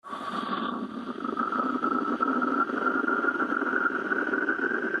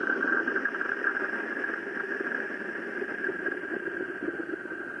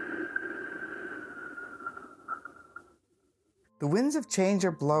The winds of change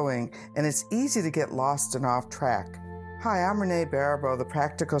are blowing, and it's easy to get lost and off track. Hi, I'm Yraceburu, the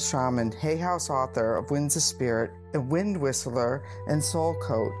practical shaman, Hay House author of Winds of Spirit, a wind whistler, and soul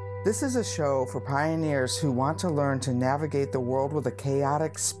coat. This is a show for pioneers who want to learn to navigate the world with a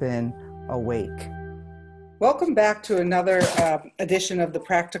chaotic spin awake. Welcome back to another edition of the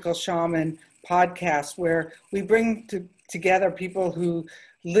Practical Shaman podcast, where we bring together people who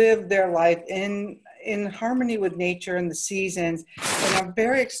live their life in harmony with nature and the seasons. And I'm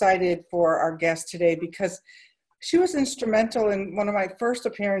very excited for our guest today because she was instrumental in one of my first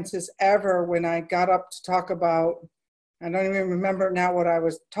appearances ever when I got up to talk about, I don't even remember now what I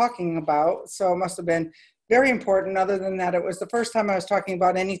was talking about, so it must have been very important. Other than that, it was the first time I was talking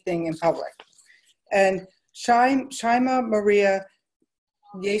about anything in public. And Shaima Maria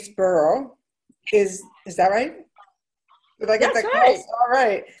Yraceburu is that right? Did I get That's that right. close? All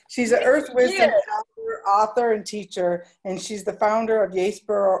right. She's an Earth Wisdom author and teacher, and she's the founder of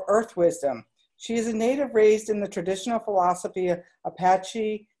Yraceburu Earth Wisdom. She is a native raised in the traditional philosophy of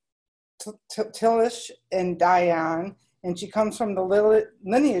Apache, Tilish, and Dayan, and she comes from the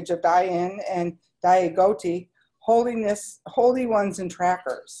lineage of Dayan and Diagoti, holy ones and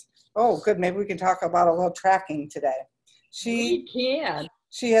trackers. Oh, good. Maybe we can talk about a little tracking today. We can.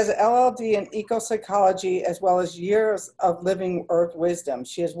 She has an LLD in eco-psychology as well as years of living earth wisdom.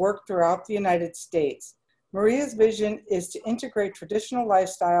 She has worked throughout the United States. Maria's vision is to integrate traditional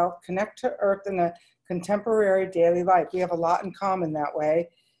lifestyle, connect to earth in a contemporary daily life. We have a lot in common that way.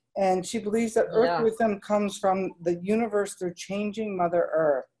 And she believes that earth wisdom comes from the universe through changing Mother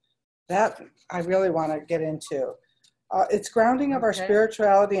Earth. That I really want to get into. It's grounding of our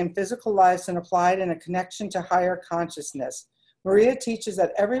spirituality and physical lives and applied in a connection to higher consciousness. Maria teaches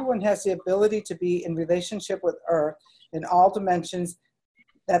that everyone has the ability to be in relationship with Earth in all dimensions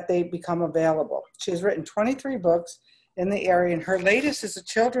that they become available. She has written 23 books in the area, and her latest is a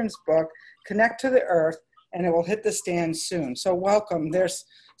children's book, Connect to the Earth, and it will hit the stands soon. So welcome. There's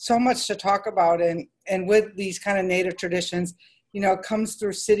so much to talk about, and with these kind of native traditions, you know, it comes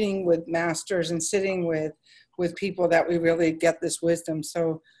through sitting with masters and sitting with people that we really get this wisdom.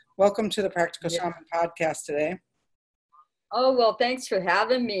 So welcome to the Practical Shaman podcast today. Oh, well, thanks for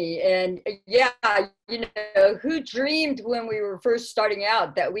having me. And yeah, you know, who dreamed when we were first starting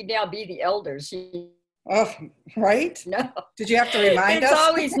out that we'd now be the elders? Oh, right? No. Did you have to remind us? It's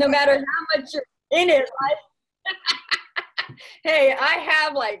always, no matter how much you're in it, like, hey, I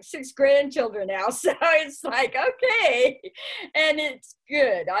have like 6 grandchildren now, so it's like, okay. And it's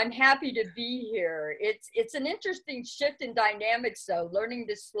good. I'm happy to be here. It's an interesting shift in dynamics, though, learning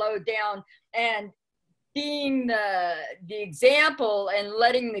to slow down and being the example and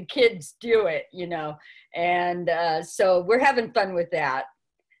letting the kids do it, you know. And so we're having fun with that.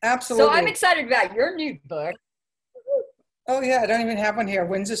 Absolutely. So I'm excited about your new book. Oh yeah, I don't even have one here.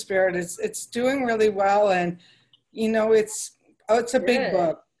 Winds of Spirit. It's doing really well, and you know, it's a big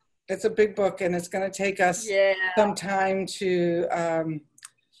book. It's a big book, and it's going to take us some time to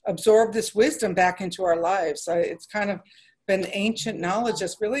absorb this wisdom back into our lives. It's kind of been ancient knowledge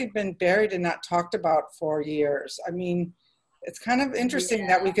that's really been buried and not talked about for years. I mean, it's kind of interesting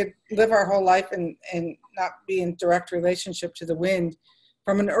that we could live our whole life and not be in direct relationship to the wind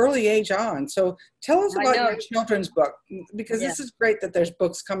from an early age on. So tell us about your children's book, because this is great that there's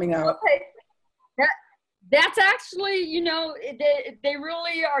books coming out. Okay. That's actually, you know, they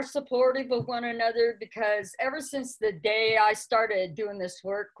really are supportive of one another, because ever since the day I started doing this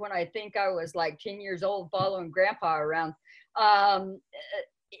work, when I think I was like 10 years old following Grandpa around,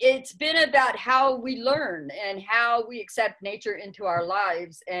 it's been about how we learn and how we accept nature into our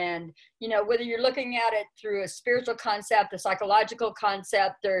lives. And, you know, whether you're looking at it through a spiritual concept, a psychological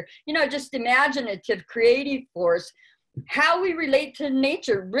concept, or, you know, just imaginative, creative force, how we relate to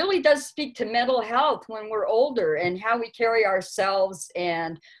nature really does speak to mental health when we're older, and how we carry ourselves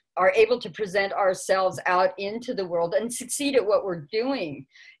and are able to present ourselves out into the world and succeed at what we're doing.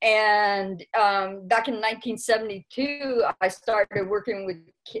 And back in 1972, I started working with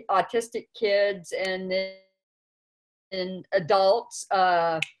autistic kids and then adults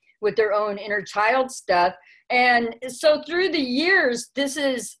with their own inner child stuff. And so through the years,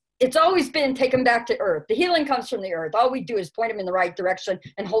 it's always been take them back to earth. The healing comes from the earth. All we do is point them in the right direction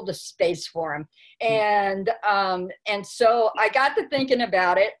and hold the space for them. And so I got to thinking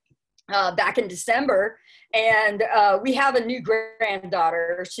about it back in December, and we have a new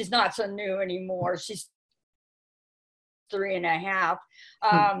granddaughter. She's not so new anymore. She's 3.5,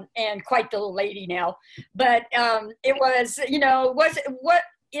 and quite the little lady now. But it was, you know, what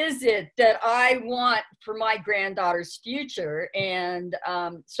is it that I want for my granddaughter's future? And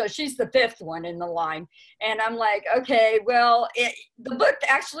so she's the fifth one in the line. And I'm like, okay, well, the book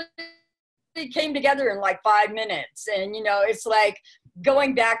actually came together in like 5 minutes. And, you know, it's like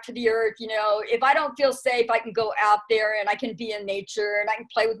going back to the earth. You know, if I don't feel safe, I can go out there and I can be in nature and I can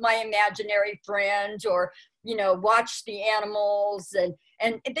play with my imaginary friends, or, you know, watch the animals,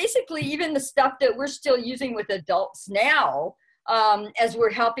 and basically even the stuff that we're still using with adults now, as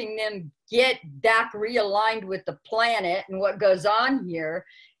we're helping them get back realigned with the planet and what goes on here.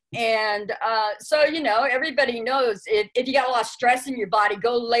 And so, you know, everybody knows if you got a lot of stress in your body,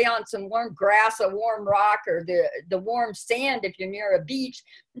 go lay on some warm grass, a warm rock, or the warm sand if you're near a beach.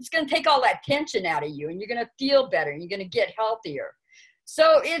 It's going to take all that tension out of you, and you're going to feel better, and you're going to get healthier.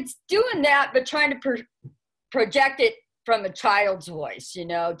 So it's doing that, but trying to project it from a child's voice, you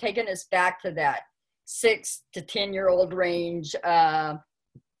know, taking us back to that 6 to 10-year-old range,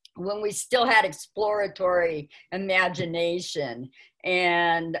 when we still had exploratory imagination.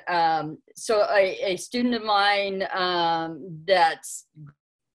 And so a student of mine that's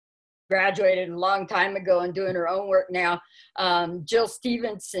graduated a long time ago and doing her own work now, Jill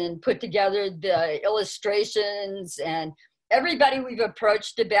Stevenson, put together the illustrations, and everybody we've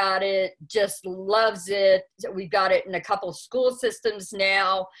approached about it just loves it. We've got it in a couple school systems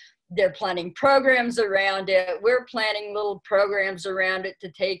now. They're planning programs around it. We're planning little programs around it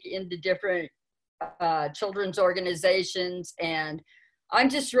to take into different children's organizations. And I'm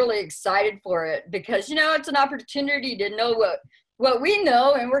just really excited for it because, you know, it's an opportunity to know what we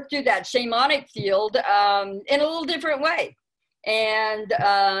know and work through that shamanic field in a little different way, and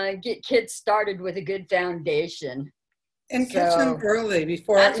get kids started with a good foundation. And catch them early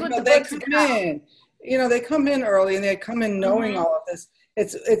before, that's you what know, the they book's come about. in. You know, they come in early and they come in knowing all of this.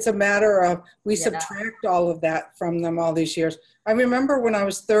 It's a matter of we subtract all of that from them all these years. I remember when I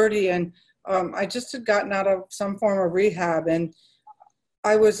was 30 and I just had gotten out of some form of rehab, and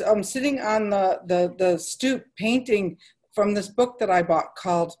I was sitting on the stoop painting from this book that I bought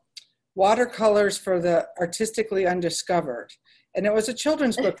called Watercolors for the Artistically Undiscovered. And it was a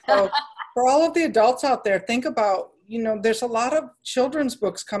children's book. So for all of the adults out there, think about, you know, there's a lot of children's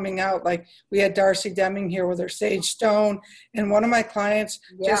books coming out. Like we had Darcy Deming here with her Sage Stone. And one of my clients,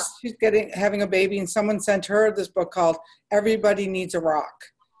 she's having a baby, and someone sent her this book called Everybody Needs a Rock.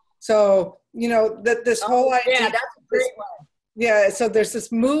 So, you know, this whole idea. Yeah, that's a great one. Yeah, so there's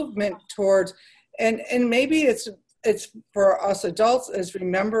this movement towards, and maybe it's for us adults is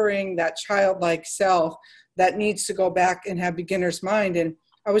remembering that childlike self that needs to go back and have beginner's mind. And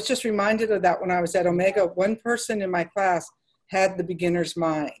I was just reminded of that when I was at Omega. One person in my class had the beginner's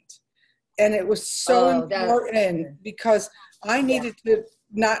mind. And it was so important because I needed to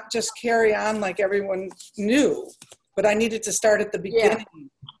not just carry on like everyone knew, but I needed to start at the beginning.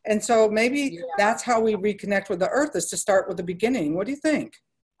 And so maybe that's how we reconnect with the earth, is to start with the beginning. What do you think?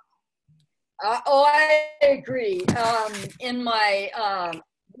 I agree. In my,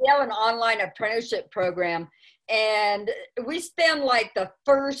 we have an online apprenticeship program, and we spend like the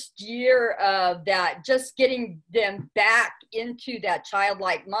first year of that just getting them back into that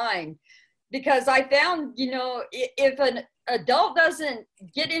childlike mind. Because I found, you know, if an adult doesn't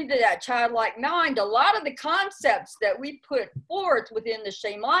get into that childlike mind, a lot of the concepts that we put forth within the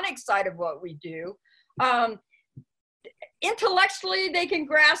shamanic side of what we do, intellectually they can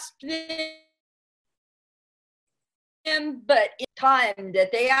grasp them, but in time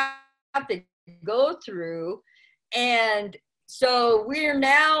that they have to go through. And so we're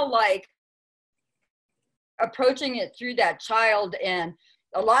now like approaching it through that child, and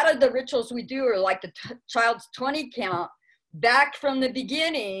a lot of the rituals we do are like the child's 20 count back from the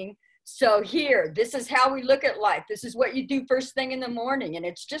beginning. So here, this is how we look at life. This is what you do first thing in the morning. And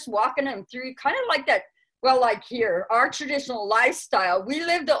it's just walking them through kind of like that. Well, like here, our traditional lifestyle, we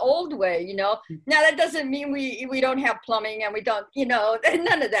live the old way, you know. Now that doesn't mean we don't have plumbing and we don't, you know,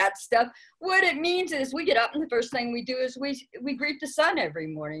 none of that stuff. What it means is we get up and the first thing we do is we greet the sun every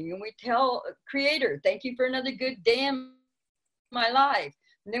morning, and we tell Creator, thank you for another good day in my life.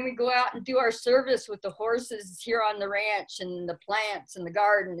 And then we go out and do our service with the horses here on the ranch and the plants and the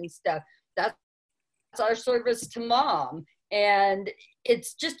garden and stuff. That's our service to Mom. And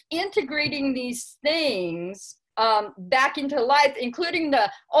it's just integrating these things back into life, including the,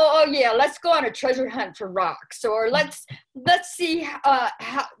 let's go on a treasure hunt for rocks, or let's see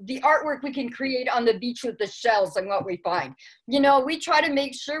how the artwork we can create on the beach with the shells and what we find. You know, we try to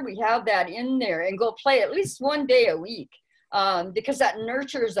make sure we have that in there and go play at least one day a week. Because that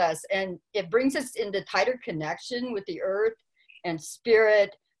nurtures us and it brings us into tighter connection with the earth and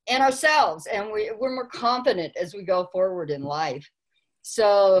spirit and ourselves. And we're more confident as we go forward in life.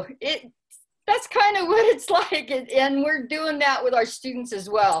 So that's kind of what it's like. And we're doing that with our students as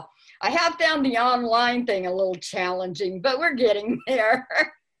well. I have found the online thing a little challenging, but we're getting there.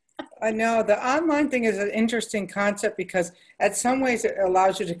 I know the online thing is an interesting concept because at some ways it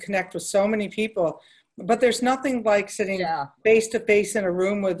allows you to connect with so many people, but there's nothing like sitting Yeah. face to face in a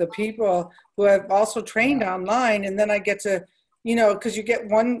room with the people who have also trained online. And then I get to, because you get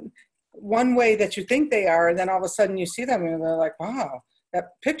one way that you think they are, and then all of a sudden you see them and they're like, wow,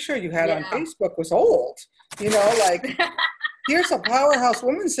 that picture you had on Facebook was old, like here's a powerhouse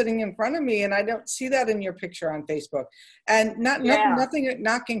woman sitting in front of me, and I don't see that in your picture on Facebook. And nothing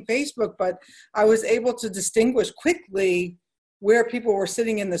knocking Facebook, but I was able to distinguish quickly where people were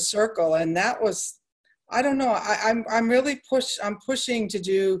sitting in the circle, and that was, I don't know, I'm pushing to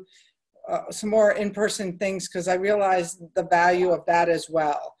do some more in-person things because I realize the value of that as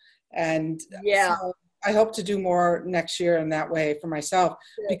well. And so I hope to do more next year in that way for myself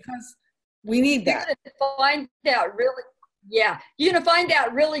because we need that. You're gonna find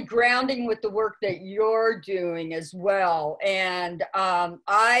that really grounding with the work that you're doing as well. And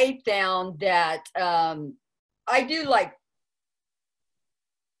I found that I do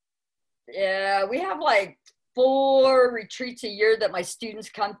we have like 4 retreats a year that my students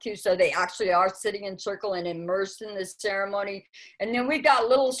come to, so they actually are sitting in circle and immersed in this ceremony. And then we've got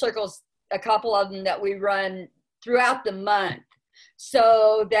little circles, a couple of them that we run throughout the month,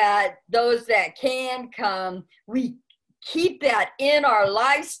 so that those that can come, we keep that in our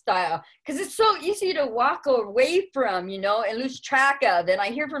lifestyle, because it's so easy to walk away from, and lose track of. And I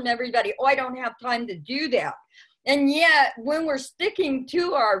hear from everybody, oh, I don't have time to do that. And yet when we're sticking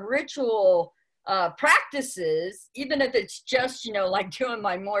to our ritual practices, even if it's just, like doing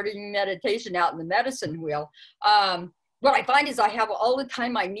my morning meditation out in the medicine wheel, what I find is I have all the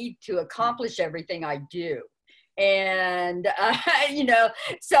time I need to accomplish everything I do. And,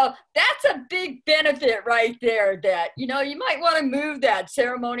 so that's a big benefit right there, that, you might want to move that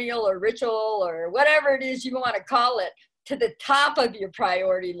ceremonial or ritual or whatever it is you want to call it to the top of your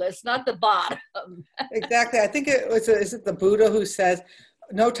priority list, not the bottom. Exactly. I think is it the Buddha who says,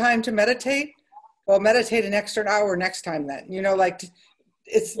 no time to meditate? Well, meditate an extra hour next time then.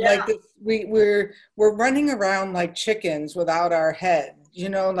 It's like this, we're running around like chickens without our head,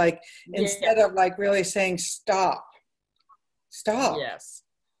 instead of like really saying stop. Yes.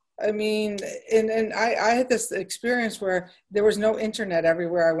 I mean, and I had this experience where there was no internet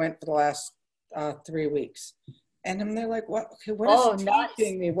everywhere I went for the last 3 weeks. And I'm there like, what? Okay, what is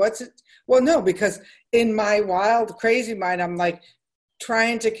teaching me? What's it? Well, no, because in my wild, crazy mind, I'm like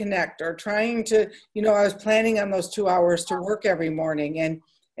trying to connect or trying to, I was planning on those 2 hours to work every morning.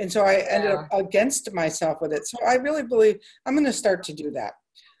 And so I ended up against myself with it. So I really believe I'm going to start to do that.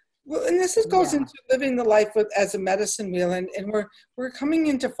 Well, and this goes into living the life as a medicine wheel. And we're coming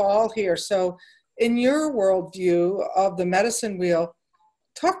into fall here. So in your worldview of the medicine wheel,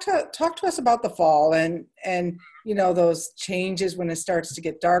 talk to us about the fall and those changes when it starts to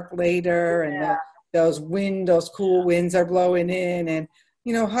get dark later, and those cool winds are blowing in, and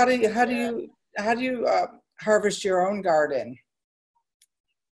how do you harvest your own garden?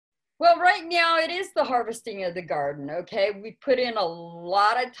 Well, right now it is the harvesting of the garden. Okay, we put in a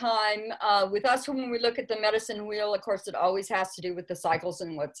lot of time with us. When we look at the medicine wheel, of course, it always has to do with the cycles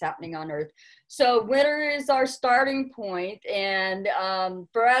and what's happening on Earth. So winter is our starting point, and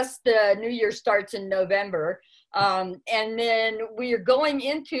for us, the new year starts in November, and then we are going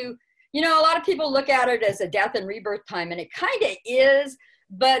into, a lot of people look at it as a death and rebirth time, and it kind of is.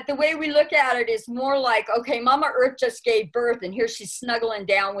 But the way we look at it is more like, okay, Mama Earth just gave birth, and here she's snuggling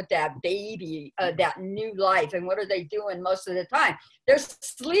down with that baby, that new life. And what are they doing most of the time? They're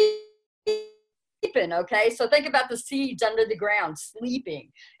sleeping, okay? So think about the seeds under the ground,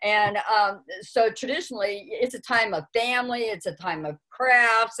 sleeping. And so traditionally, it's a time of family, it's a time of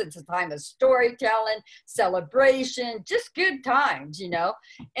crafts, it's a time of storytelling, celebration, just good times,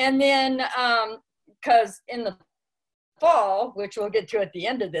 And then, because in the fall, which we'll get to at the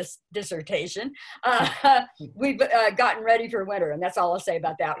end of this dissertation, we've gotten ready for winter, and that's all I'll say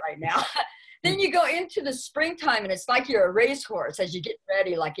about that right now. Then you go into the springtime, and it's like you're a racehorse as you get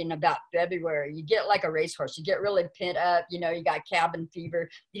ready, like in about February. You get like a racehorse. You get really pent up. You got cabin fever.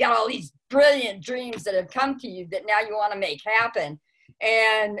 You got all these brilliant dreams that have come to you that now you want to make happen.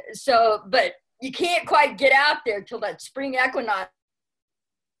 And so, but you can't quite get out there till that spring equinox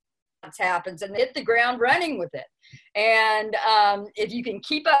happens and hit the ground running with it. And if you can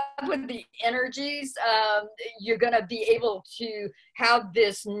keep up with the energies, you're going to be able to have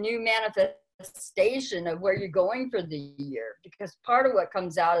this new manifestation of where you're going for the year. Because part of what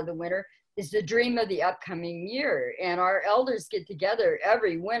comes out of the winter is the dream of the upcoming year. And our elders get together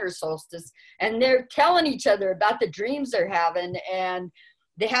every winter solstice, and they're telling each other about the dreams they're having. And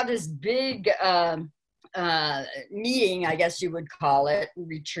they have this big meeting, I guess you would call it,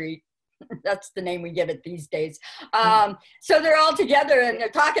 retreat. That's the name we give it these days. So they're all together and they're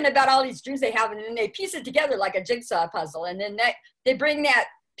talking about all these dreams they have, and then they piece it together like a jigsaw puzzle. And then they bring that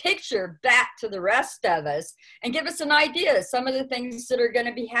picture back to the rest of us and give us an idea of some of the things that are going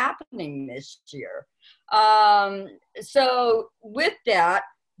to be happening this year. So with that,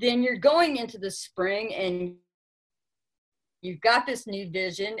 then you're going into the spring and you've got this new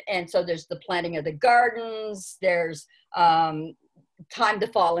vision. And so there's the planting of the gardens, there's time to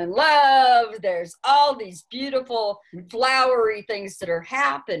fall in love, there's all these beautiful flowery things that are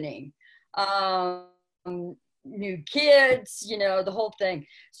happening, new kids, you know, the whole thing.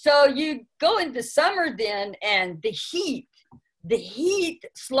 So you go into summer then, and the heat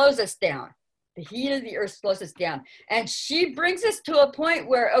slows us down. The heat of the earth slows us down. And she brings us to a point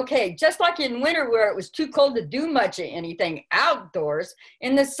where, okay, just like in winter where it was too cold to do much of anything outdoors,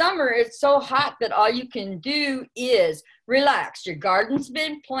 in the summer it's so hot that all you can do is relax. Your garden's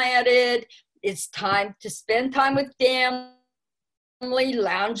been planted. It's time to spend time with family,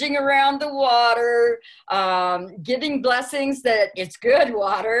 lounging around the water, giving blessings that it's good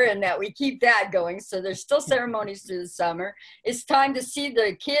water and that we keep that going. So there's still ceremonies through the summer. It's time to see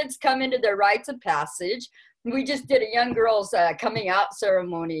the kids come into their rites of passage. We just did a young girls coming out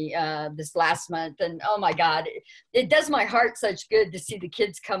ceremony this last month, and oh my God, it does my heart such good to see the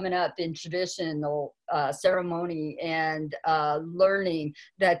kids coming up in traditional ceremony and learning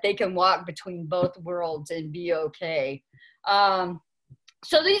that they can walk between both worlds and be okay.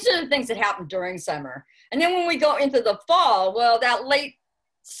 So these are the things that happen during summer. And then when we go into the fall, well, that late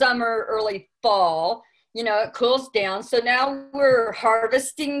summer, early fall, you know, it cools down. So now we're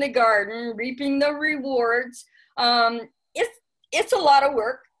harvesting the garden, reaping the rewards. It's a lot of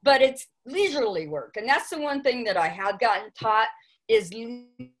work, but it's leisurely work. And that's the one thing that I have gotten taught is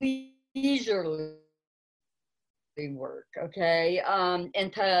leisurely work. Okay.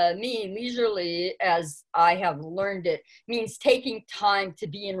 And to me, leisurely, as I have learned it, means taking time to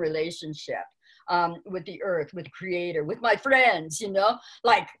be in relationship with the earth, with creator, with my friends, you know,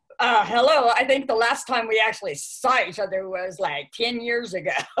 like, hello, I think the last time we actually saw each other was like 10 years ago.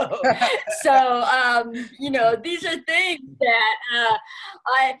 So, you know, these are things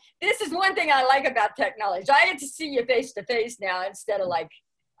that this is one thing I like about technology. I get to see you face to face now instead of like,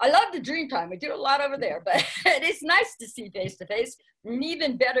 I love the dream time. We do a lot over there, but it's nice to see face to face, and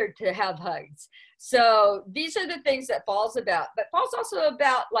even better to have hugs. So these are the things that fall's about. But fall's also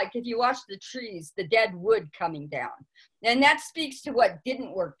about, like, if you watch the trees, the dead wood coming down. And that speaks to what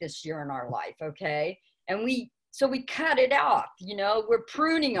didn't work this year in our life, okay? And so we cut it off, you know, we're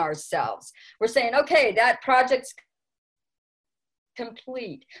pruning ourselves. We're saying, okay, that project's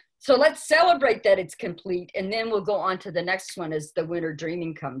complete. So let's celebrate that it's complete, and then we'll go on to the next one as the winter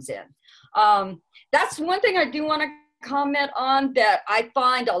dreaming comes in. That's one thing I do want to comment on that I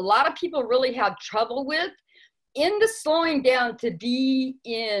find a lot of people really have trouble with. In the slowing down to be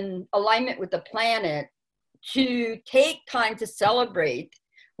in alignment with the planet, to take time to celebrate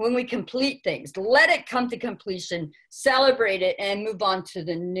when we complete things, let it come to completion, celebrate it, and move on to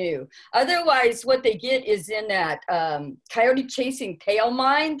the new. Otherwise, what they get is in that coyote chasing tail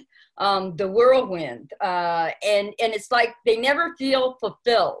mind, the whirlwind, and it's like they never feel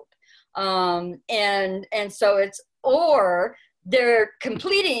fulfilled, and so it's, or they're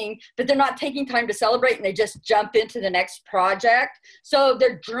completing, but they're not taking time to celebrate, and they just jump into the next project. So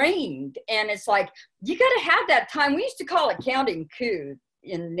they're drained, and it's like, you got to have that time. We used to call it counting coup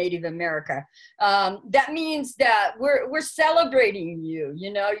in Native America. That means that we're celebrating you.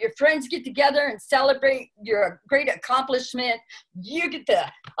 You know, your friends get together and celebrate your great accomplishment. You get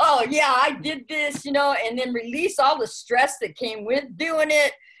to, oh yeah, I did this, you know, and then release all the stress that came with doing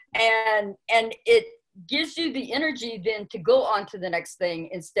it, and it gives you the energy then to go on to the next thing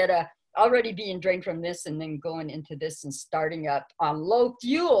instead of already being drained from this and then going into this and starting up on low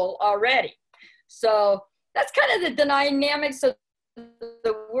fuel already. So that's kind of the dynamics of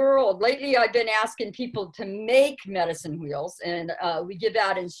the world. Lately, I've been asking people to make medicine wheels, and we give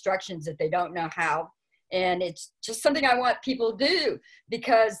out instructions if they don't know how. And it's just something I want people to do,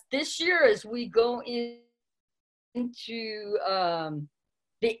 because this year, as we go into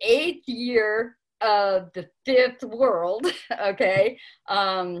the 8th year of the 5th world, okay,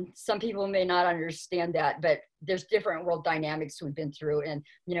 some people may not understand that, but there's different world dynamics we've been through, and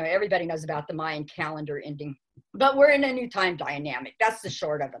you know, everybody knows about the Mayan calendar ending, but we're in a new time dynamic. That's the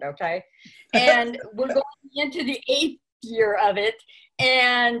short of it, okay? And we're going into the 8th year of it,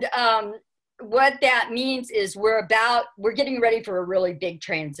 And what that means is we're getting ready for a really big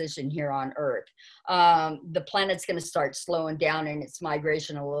transition here on Earth. The planet's going to start slowing down in its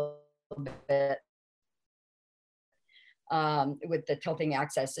migration a little bit. With the tilting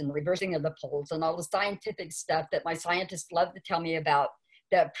axis and reversing of the poles and all the scientific stuff that my scientists love to tell me about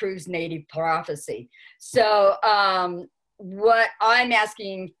that proves native prophecy. So what I'm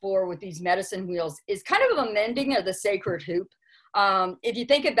asking for with these medicine wheels is kind of a mending of the sacred hoop. If you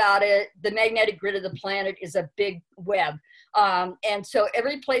think about it, the magnetic grid of the planet is a big web. And so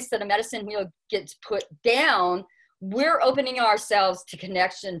every place that a medicine wheel gets put down, we're opening ourselves to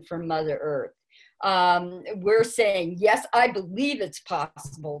connection from Mother Earth. We're saying, yes, I believe it's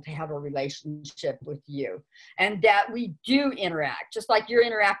possible to have a relationship with you, and that we do interact, just like you're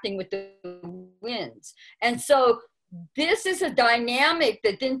interacting with the winds. And so this is a dynamic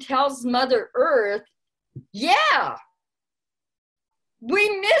that then tells Mother Earth, yeah,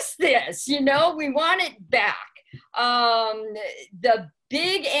 we miss this, you know, we want it back. The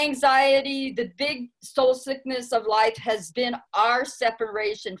big anxiety, the big soul sickness of life has been our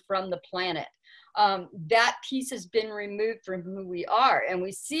separation from the planet. That piece has been removed from who we are. And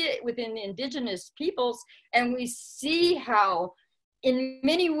we see it within the indigenous peoples, and we see how in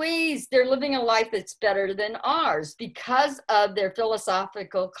many ways they're living a life that's better than ours because of their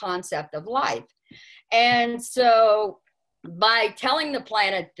philosophical concept of life. And so by telling the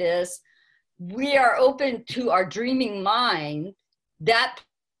planet this, we are open to our dreaming mind, that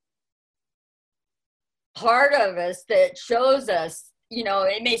part of us that shows us, you know,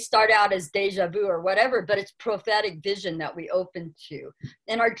 it may start out as deja vu or whatever, but it's prophetic vision that we open to.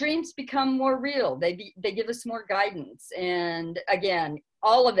 And our dreams become more real. They give us more guidance. And again,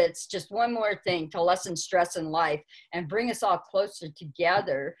 all of it's just one more thing to lessen stress in life and bring us all closer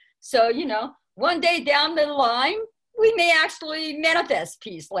together. So, you know, one day down the line, we may actually manifest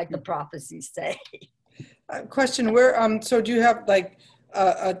peace like the prophecies say. Question, so do you have like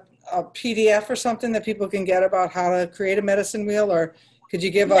a PDF or something that people can get about how to create a medicine wheel, or could you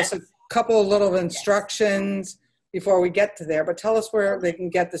give us a couple of little instructions before we get to there? But tell us where they can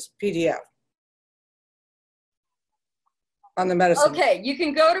get this PDF on the medicine. Okay, you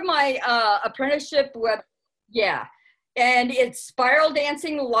can go to my apprenticeship web, and it's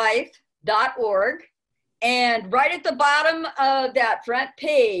spiraldancinglife.org, and right at the bottom of that front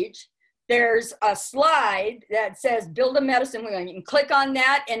page, there's a slide that says build a medicine wheel. You can click on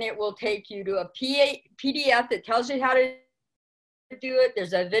that and it will take you to a PDF that tells you how to do it.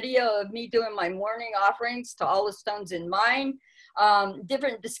 There's a video of me doing my morning offerings to all the stones in mine,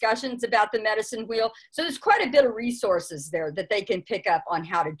 different discussions about the medicine wheel. So there's quite a bit of resources there that they can pick up on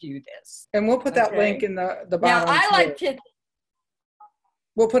how to do this. And we'll put that link in the bottom. Now, I like to...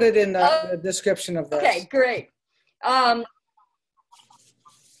 We'll put it in the description of this. Okay, great.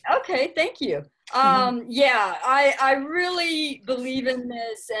 Okay, thank you. Yeah, I really believe in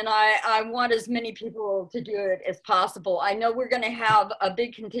this, and I want as many people to do it as possible. I know we're going to have a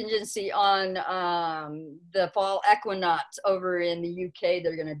big contingency on the fall equinox over in the UK.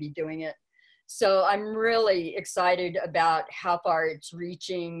 They're going to be doing it. So I'm really excited about how far it's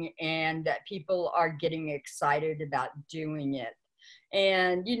reaching and that people are getting excited about doing it.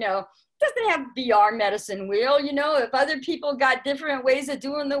 And, you know, doesn't have to be our medicine wheel. You know, if other people got different ways of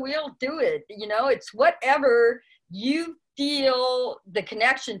doing the wheel, do it. You know, it's whatever you feel the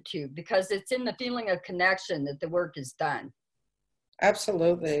connection to, because it's in the feeling of connection that the work is done.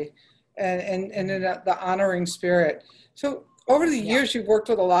 Absolutely. And in the honoring spirit. So over the years, you've worked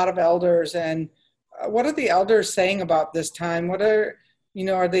with a lot of elders, and what are the elders saying about this time? What are, you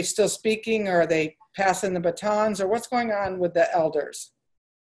know, are they still speaking, or are they passing the batons, or what's going on with the elders?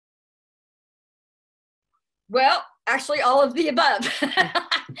 Well, actually, all of the above.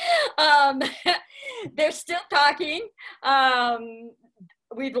 They're still talking.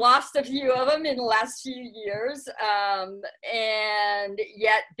 We've lost a few of them in the last few years. And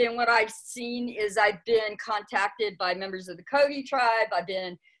yet then what I've seen is I've been contacted by members of the Kogi tribe. I've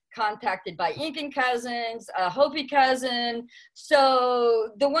been contacted by Incan cousins, a Hopi cousin.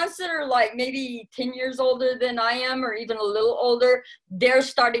 So the ones that are like maybe 10 years older than I am, or even a little older, they're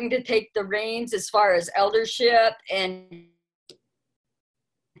starting to take the reins as far as eldership and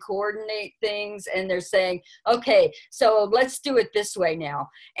coordinate things, and they're saying, okay, so let's do it this way now.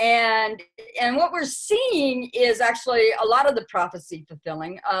 And what we're seeing is actually a lot of the prophecy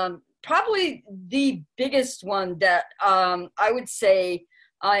fulfilling. Probably the biggest one that I would say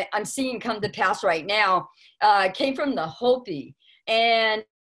I'm seeing come to pass right now came from the Hopi. And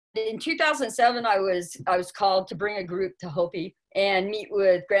in 2007, I was called to bring a group to Hopi and meet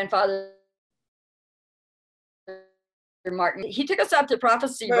with grandfather Martin. He took us up to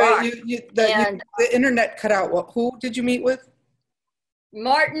Prophecy Wait, Rock. The internet cut out. Who did you meet with?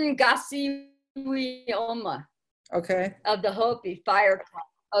 Martin Gasiwioma. Okay. Of the Hopi Fire Club.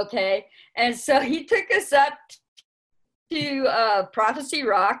 Okay. And so he took us up to Prophecy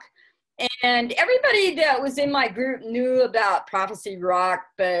Rock. And everybody that was in my group knew about Prophecy Rock,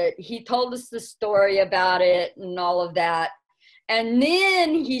 but he told us the story about it and all of that. And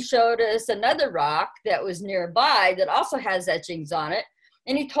then he showed us another rock that was nearby that also has etchings on it.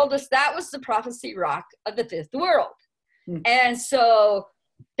 And he told us that was the Prophecy Rock of the Fifth World. And so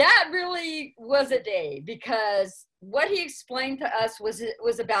that really was a day, because what he explained to us was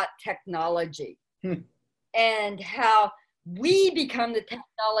about technology and how we become the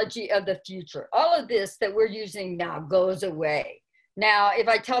technology of the future. All of this that we're using now goes away. Now, if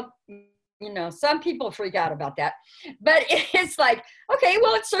I tell, some people freak out about that, but it's like, okay,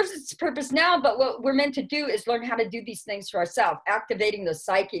 well, it serves its purpose now, but what we're meant to do is learn how to do these things for ourselves, activating those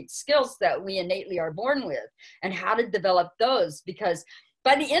psychic skills that we innately are born with, and how to develop those. Because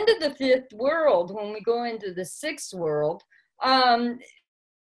by the end of the fifth world, when we go into the sixth world,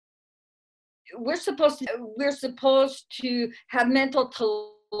 we're supposed to have mental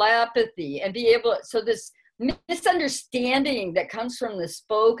telepathy and be able, so this misunderstanding that comes from the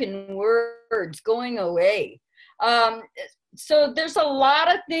spoken words going away. So there's a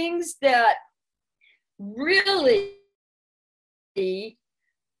lot of things that really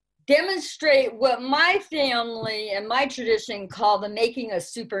demonstrate what my family and my tradition call the making of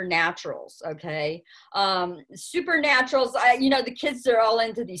supernaturals. Okay. Supernaturals, the kids are all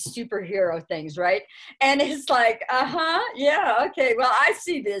into these superhero things, right? And it's like, yeah, okay, well, I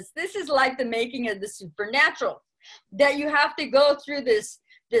see this is like the making of the supernatural, that you have to go through this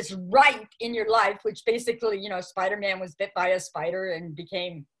rite in your life, which basically, Spider-Man was bit by a spider and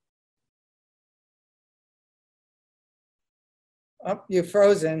became. Oh, you're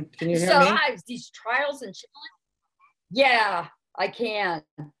frozen. Can you hear me? These trials and challenges. Yeah, I can.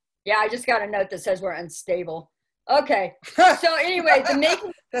 Yeah, I just got a note that says we're unstable. Okay. So anyway, the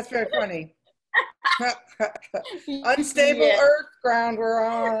making. That's very funny. Unstable earth ground we're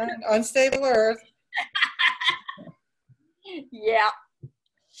on. Unstable earth. Yeah.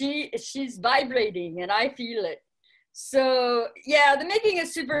 She's vibrating and I feel it. So yeah, the making of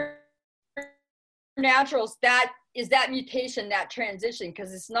supernaturals, that is that mutation, that transition,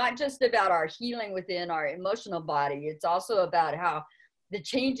 because it's not just about our healing within our emotional body. It's also about how the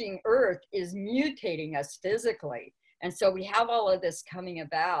changing earth is mutating us physically. And so we have all of this coming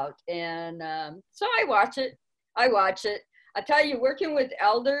about. And so I watch it. I tell you, working with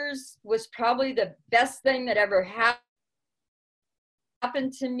elders was probably the best thing that ever happened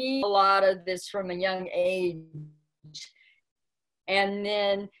to me. A lot of this from a young age. And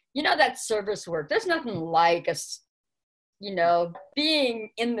then, that service work, there's nothing like being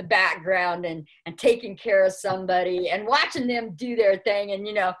in the background and taking care of somebody and watching them do their thing. And,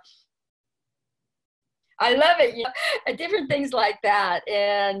 I love it, different things like that.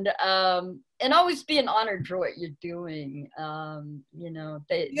 And always being honored for what you're doing.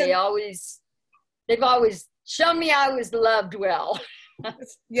 They've always shown me I was loved well.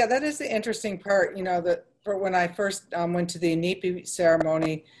 Yeah, that is the interesting part, that for when I first went to the Inipi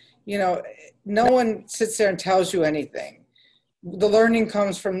ceremony, no one sits there and tells you anything. The learning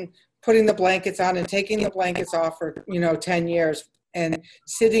comes from putting the blankets on and taking the blankets off for, 10 years and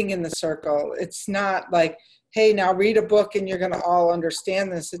sitting in the circle. It's not like, hey, now read a book and you're going to all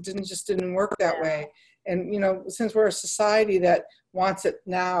understand this. It didn't work that way. And, since we're a society that wants it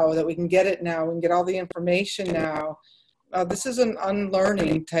now, that we can get it now, we can get all the information now, this is an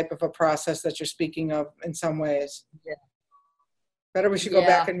unlearning type of a process that you're speaking of in some ways. Yeah. Better we should go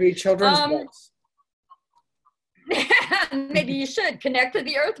back and read children's books. Maybe you should. Connect to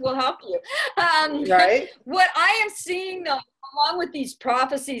the Earth will help you. Right. What I am seeing, though, along with these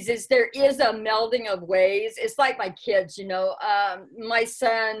prophecies, is there is a melding of ways. It's like my kids, my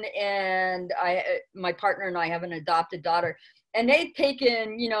son and my partner and I have an adopted daughter, and they've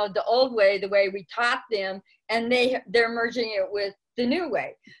taken, the old way, the way we taught them, and they're merging it with the new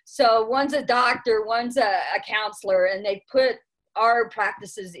way. So one's a doctor, one's a counselor, and they put our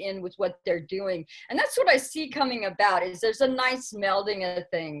practices in with what they're doing. And that's what I see coming about, is there's a nice melding of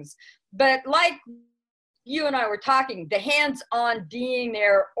things. But like you and I were talking, the hands-on being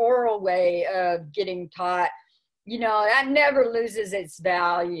their oral way of getting taught, that never loses its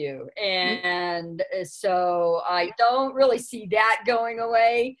value. And so I don't really see that going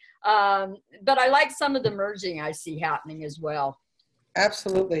away. But I like some of the merging I see happening as well.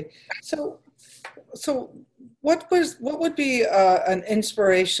 Absolutely. So what would be an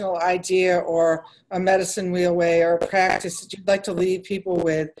inspirational idea or a medicine wheel way or a practice that you'd like to leave people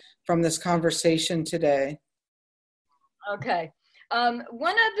with from this conversation today? Okay.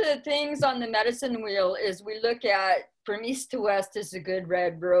 One of the things on the medicine wheel is we look at from east to west is a good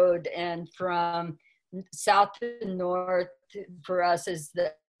red road, and from south to north for us is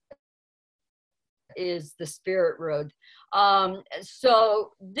the spirit road.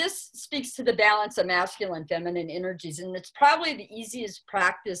 So this speaks to the balance of masculine, feminine energies, and it's probably the easiest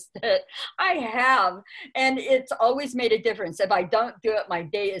practice that I have, and it's always made a difference. If I don't do it, my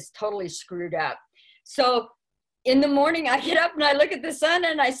day is totally screwed up. So in the morning, I get up and I look at the sun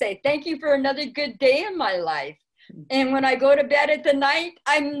and I say, thank you for another good day in my life. And when I go to bed at the night,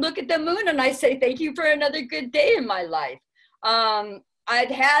 I look at the moon and I say, thank you for another good day in my life.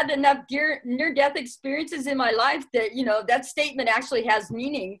 I'd had enough near-death experiences in my life that, you know, that statement actually has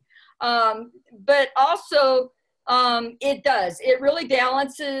meaning. But also, it does. It really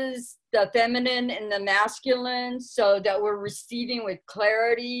balances the feminine and the masculine so that we're receiving with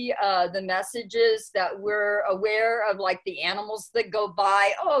clarity the messages, that we're aware of, like, the animals that go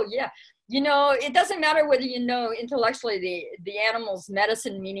by. Oh, yeah. You know, it doesn't matter whether you know intellectually the animal's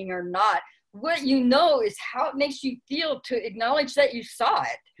medicine meaning or not. What you know is how it makes you feel to acknowledge that you saw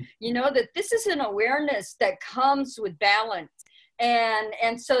it. You know, that this is an awareness that comes with balance.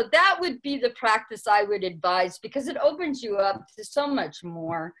 And so that would be the practice I would advise, because it opens you up to so much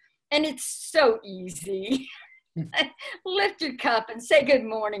more. And it's so easy. Lift your cup and say good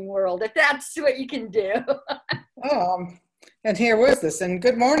morning, world, if that's what you can do. And here was this, and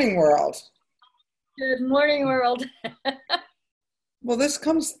good morning, world. Good morning, world. Well, this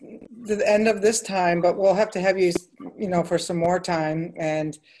comes to the end of this time, but we'll have to have you, you know, for some more time.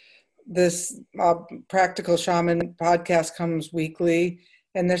 And this Practical Shaman podcast comes weekly,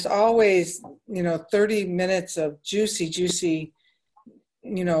 and there's always, you know, 30 minutes of juicy,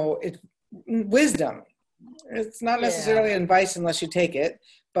 you know, wisdom. It's not necessarily advice unless you take it,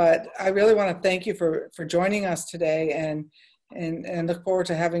 but I really want to thank you for joining us today, and look forward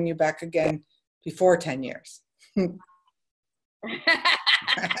to having you back again before 10 years.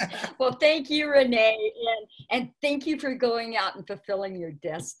 Well, thank you, Renee, and thank you for going out and fulfilling your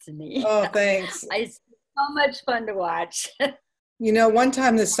destiny. Oh, thanks. It's so much fun to watch. You know, one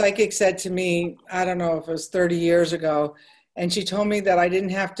time the psychic said to me, I don't know if it was 30 years ago, and she told me that I didn't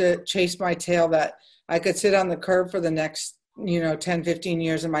have to chase my tail, that I could sit on the curb for the next, you know, 10, 15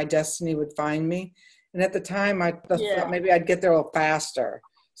 years and my destiny would find me. And at the time, I thought maybe I'd get there a little faster.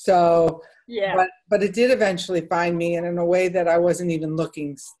 So, but it did eventually find me, and in a way that I wasn't even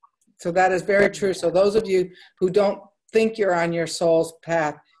looking. So that is very true. So those of you who don't think you're on your soul's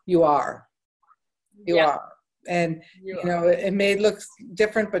path, you are. You are. And, you know, it may look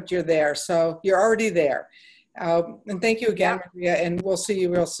different, but you're there. So you're already there. And thank you again, Maria, and we'll see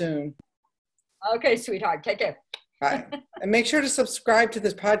you real soon. Okay, sweetheart. Take care. Bye. And make sure to subscribe to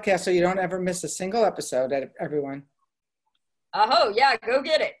this podcast so you don't ever miss a single episode, everyone. Oh, yeah, go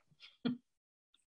get it.